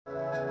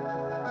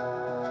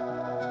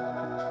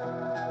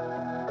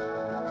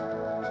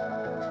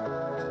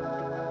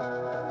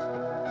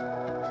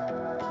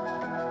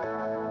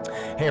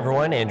Hey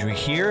everyone, Andrew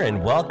here,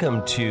 and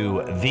welcome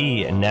to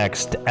the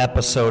next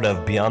episode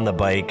of Beyond the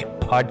Bike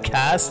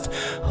podcast.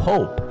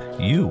 Hope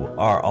you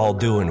are all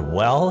doing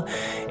well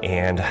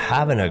and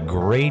having a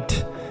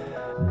great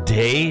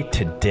day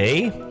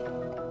today.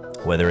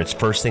 Whether it's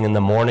first thing in the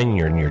morning,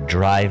 you're in your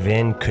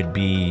drive-in, could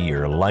be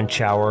your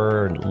lunch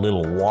hour,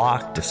 little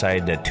walk,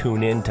 decide to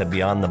tune in to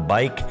Beyond the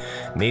Bike.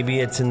 Maybe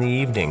it's in the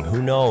evening,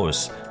 who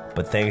knows?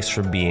 But thanks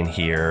for being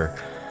here.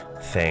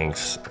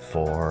 Thanks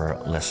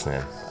for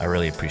listening. I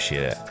really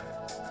appreciate it.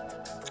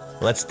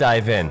 Let's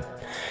dive in.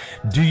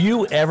 Do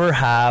you ever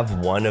have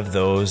one of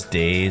those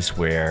days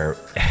where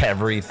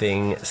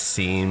everything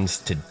seems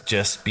to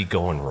just be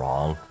going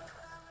wrong?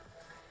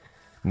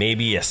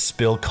 Maybe you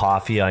spill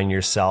coffee on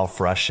yourself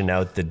rushing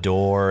out the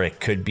door. It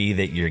could be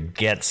that you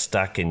get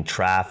stuck in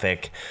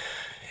traffic.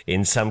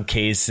 In some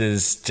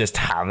cases, just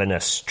having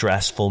a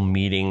stressful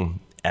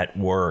meeting at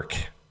work.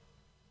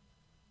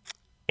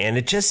 And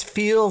it just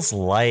feels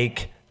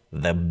like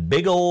the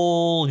big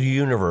old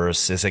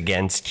universe is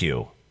against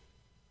you.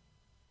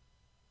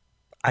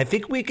 I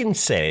think we can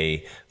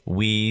say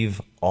we've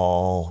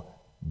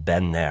all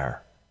been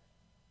there.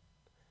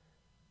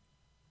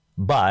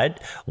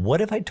 But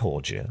what if I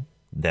told you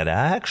that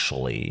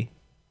actually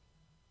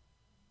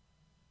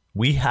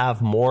we have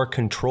more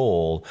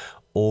control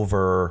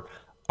over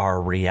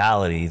our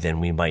reality than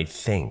we might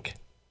think?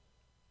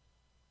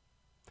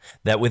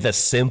 That with a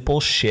simple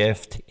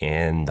shift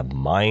in the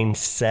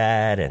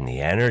mindset and the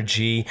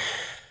energy,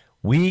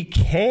 we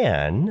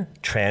can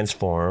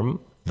transform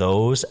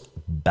those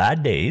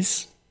bad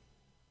days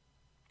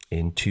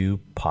into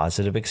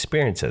positive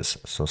experiences.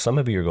 So some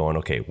of you are going,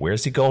 okay,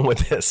 where's he going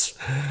with this?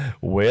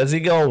 Where's he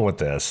going with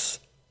this?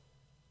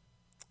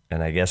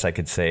 And I guess I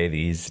could say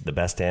the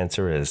best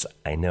answer is,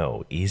 I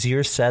know,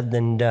 easier said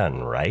than done,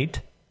 right?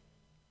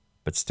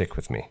 But stick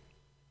with me.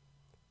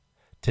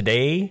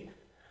 Today,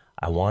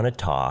 I want to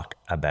talk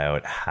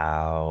about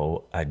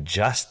how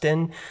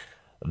adjusting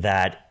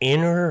that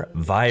inner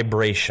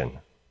vibration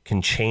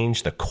can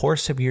change the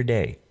course of your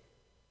day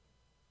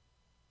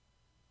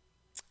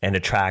and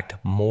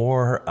attract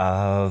more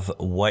of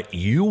what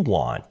you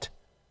want.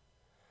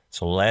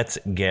 So let's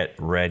get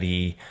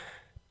ready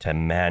to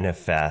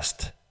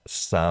manifest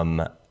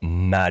some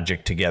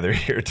magic together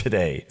here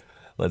today.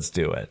 Let's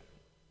do it.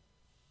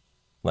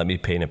 Let me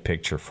paint a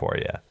picture for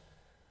you.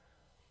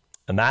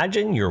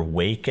 Imagine you're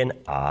waking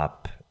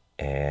up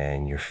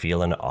and you're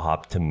feeling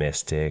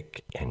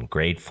optimistic and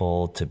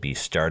grateful to be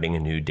starting a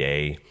new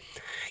day.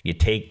 You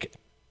take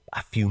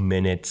a few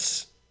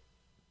minutes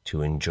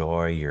to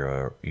enjoy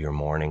your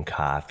morning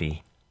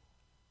coffee.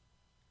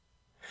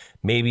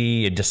 Maybe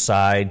you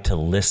decide to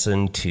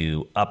listen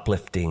to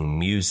uplifting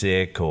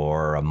music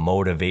or a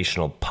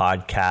motivational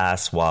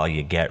podcast while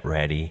you get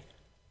ready.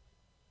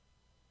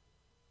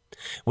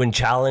 When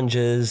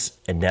challenges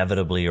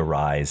inevitably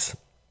arise,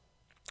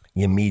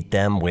 you meet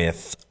them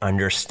with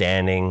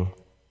understanding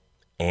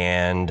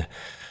and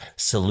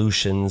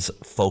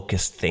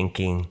solutions-focused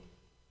thinking.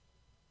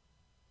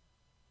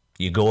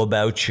 You go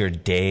about your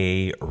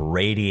day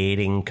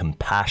radiating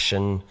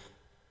compassion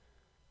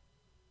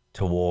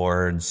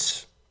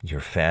towards your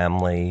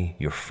family,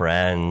 your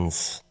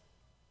friends,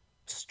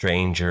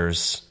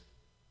 strangers.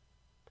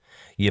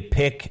 You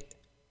pick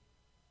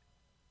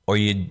or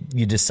you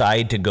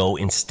decide to go,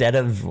 instead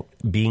of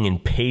being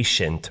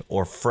impatient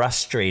or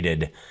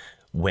frustrated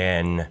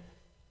when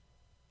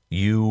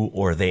you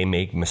or they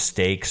make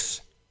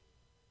mistakes,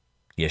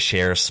 you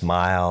share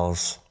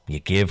smiles, you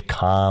give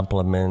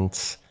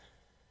compliments,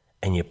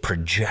 and you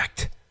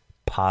project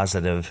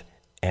positive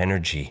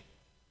energy.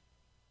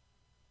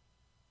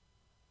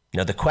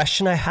 Now, the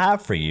question I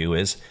have for you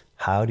is,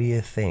 how do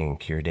you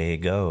think your day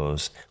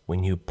goes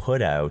when you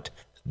put out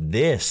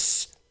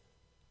this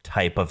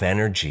type of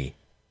energy?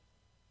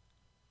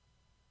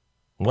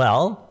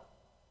 Well,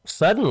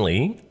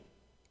 suddenly,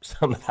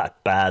 some of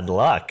that bad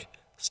luck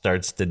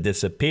starts to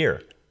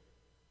disappear.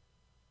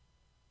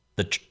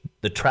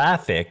 The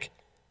traffic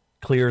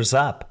clears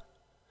up.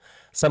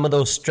 Some of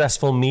those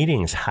stressful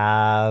meetings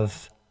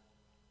have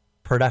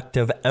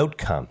productive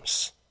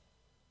outcomes.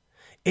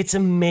 It's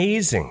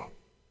amazing.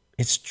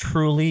 It's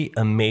truly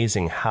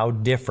amazing how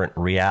different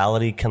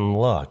reality can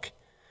look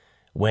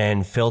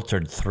when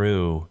filtered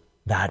through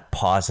that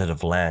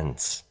positive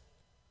lens.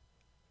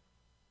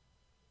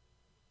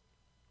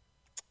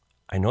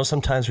 I know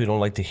sometimes we don't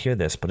like to hear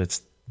this, but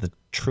it's the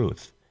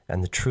truth.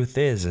 And the truth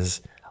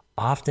is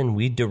often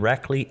we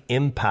directly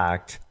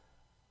impact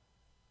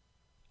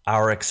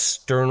our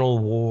external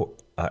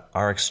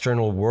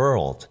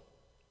world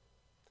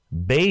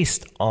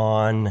based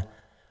on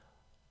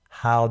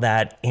how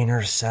that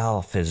inner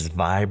self is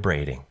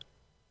vibrating.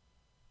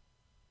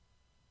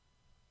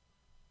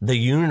 The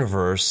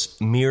universe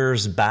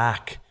mirrors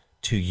back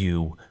to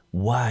you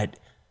what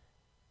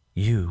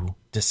you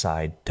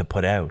decide to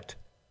put out.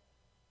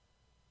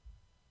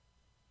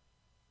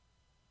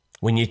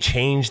 When you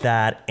change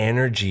that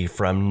energy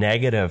from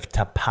negative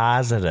to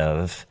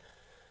positive,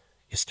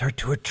 you start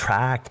to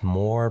attract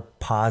more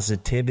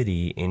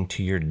positivity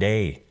into your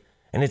day.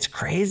 And it's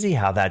crazy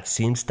how that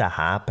seems to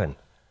happen.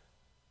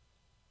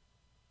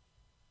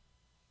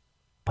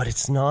 But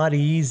it's not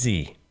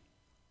easy.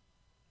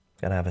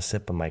 Gotta have a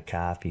sip of my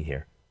coffee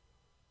here.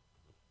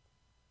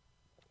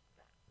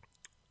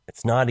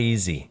 It's not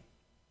easy.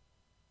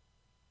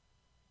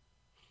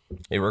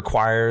 It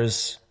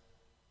requires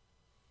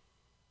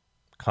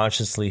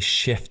consciously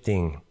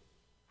shifting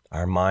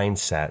our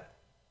mindset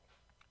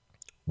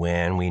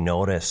when we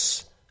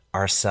notice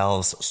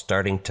ourselves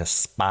starting to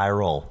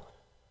spiral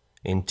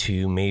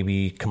into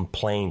maybe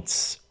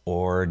complaints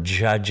or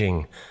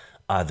judging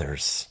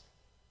others.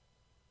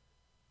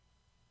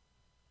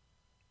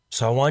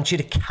 So I want you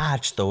to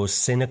catch those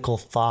cynical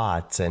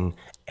thoughts and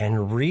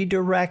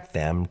redirect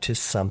them to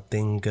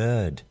something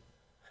good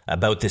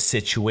about the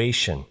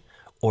situation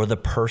or the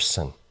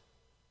person.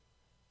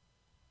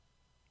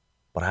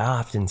 What I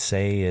often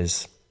say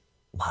is,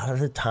 a lot of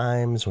the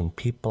times when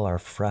people are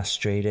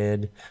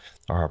frustrated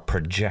or are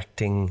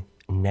projecting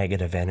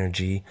negative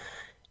energy,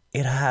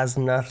 it has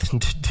nothing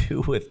to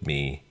do with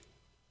me.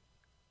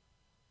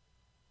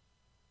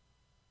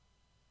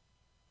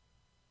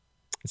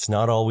 It's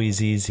not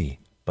always easy,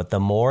 but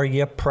the more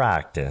you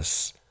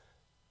practice,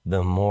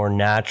 the more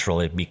natural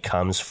it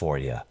becomes for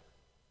you.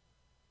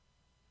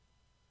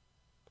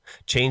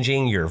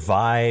 Changing your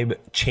vibe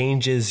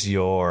changes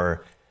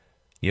your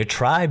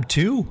tribe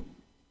too.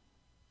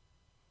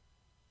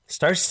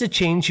 Starts to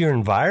change your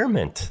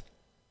environment,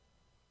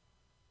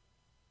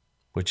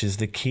 which is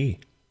the key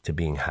to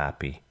being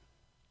happy.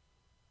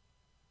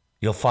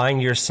 You'll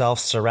find yourself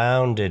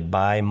surrounded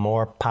by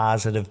more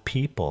positive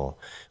people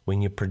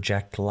when you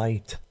project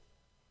light.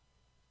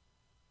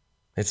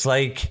 It's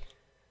like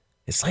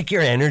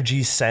your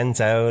energy sends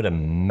out a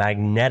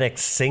magnetic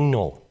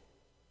signal,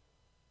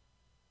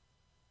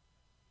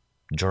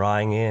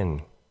 drawing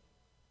in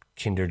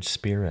kindred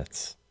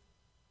spirits.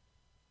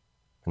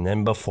 And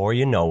then before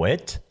you know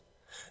it,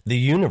 the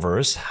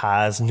universe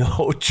has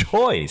no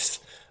choice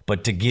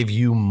but to give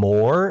you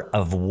more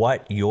of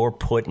what you're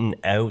putting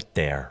out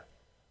there.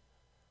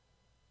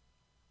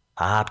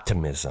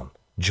 Optimism,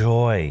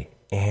 joy,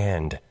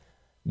 and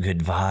good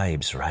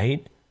vibes,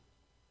 right?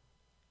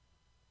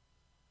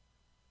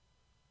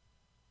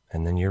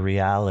 And then your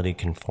reality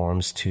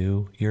conforms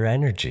to your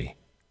energy.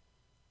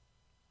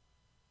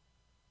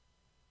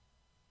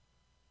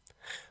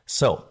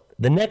 So,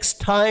 the next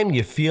time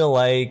you feel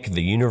like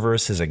the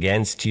universe is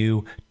against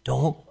you,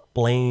 don't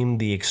blame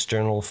the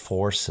external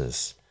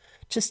forces.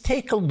 Just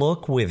take a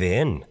look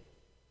within.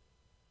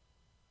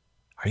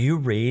 Are you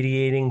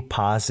radiating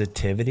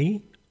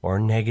positivity or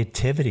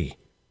negativity?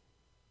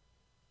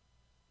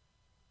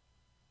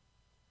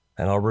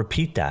 And I'll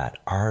repeat that.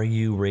 Are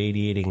you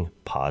radiating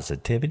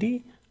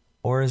positivity,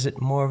 or is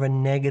it more of a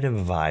negative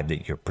vibe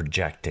that you're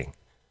projecting?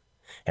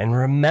 And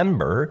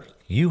remember,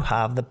 you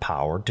have the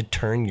power to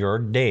turn your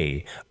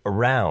day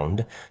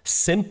around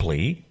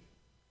simply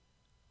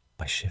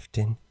by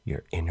shifting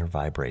your inner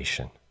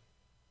vibration.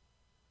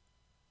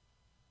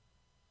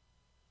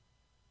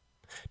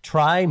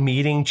 Try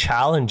meeting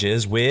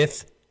challenges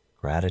with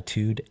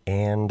gratitude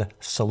and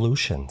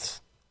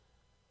solutions.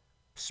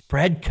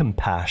 Spread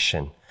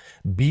compassion.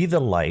 Be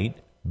the light.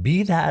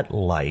 Be that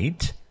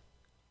light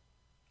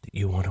that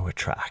you want to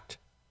attract.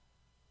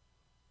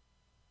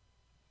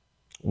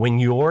 When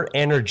your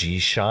energy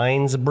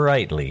shines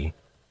brightly,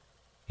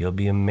 you'll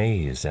be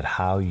amazed at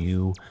how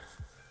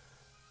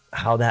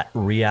that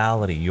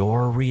reality,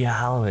 your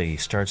reality,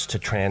 starts to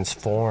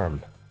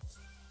transform.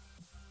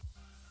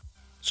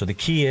 So the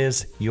key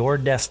is, your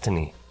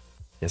destiny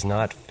is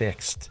not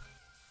fixed,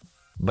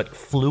 but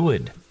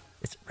fluid.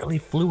 It's really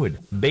fluid,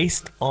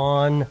 based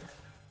on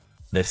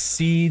the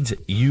seeds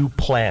you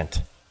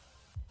plant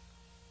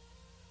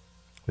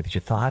with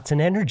your thoughts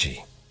and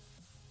energy.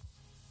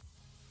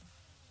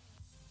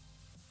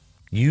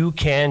 You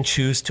can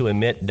choose to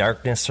emit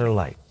darkness or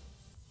light.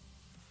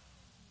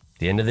 At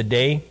the end of the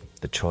day,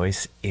 the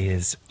choice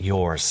is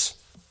yours.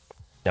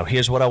 Now,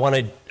 here's what I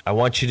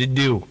want you to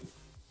do.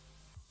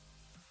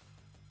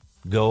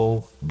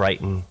 Go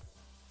brighten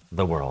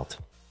the world.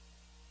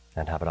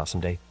 And have an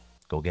awesome day.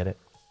 Go get it.